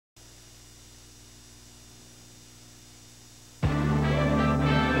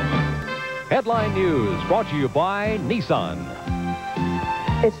Headline News, brought to you by Nissan.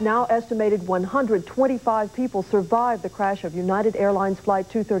 It's now estimated 125 people survived the crash of United Airlines Flight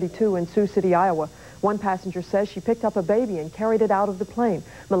 232 in Sioux City, Iowa. One passenger says she picked up a baby and carried it out of the plane.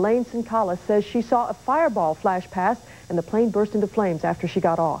 Melaine Sincala says she saw a fireball flash past and the plane burst into flames after she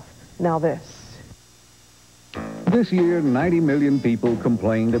got off. Now this. This year, 90 million people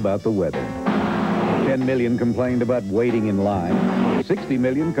complained about the weather. 10 million complained about waiting in line. 60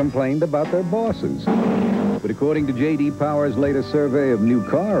 million complained about their bosses. But according to J.D. Power's latest survey of new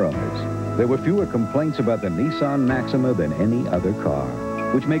car owners, there were fewer complaints about the Nissan Maxima than any other car,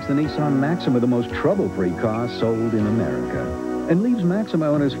 which makes the Nissan Maxima the most trouble-free car sold in America, and leaves Maxima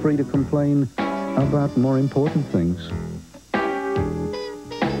owners free to complain about more important things.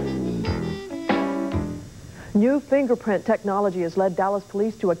 New fingerprint technology has led Dallas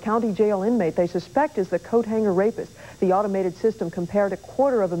police to a county jail inmate they suspect is the coat hanger rapist. The automated system compared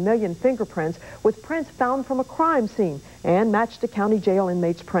 250,000 fingerprints with prints found from a crime scene and matched the county jail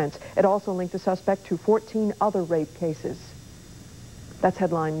inmate's prints. It also linked the suspect to 14 other rape cases. That's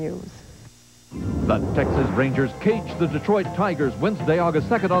Headline News. The Texas Rangers caged the Detroit Tigers Wednesday, August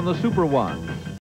 2nd on the Super One.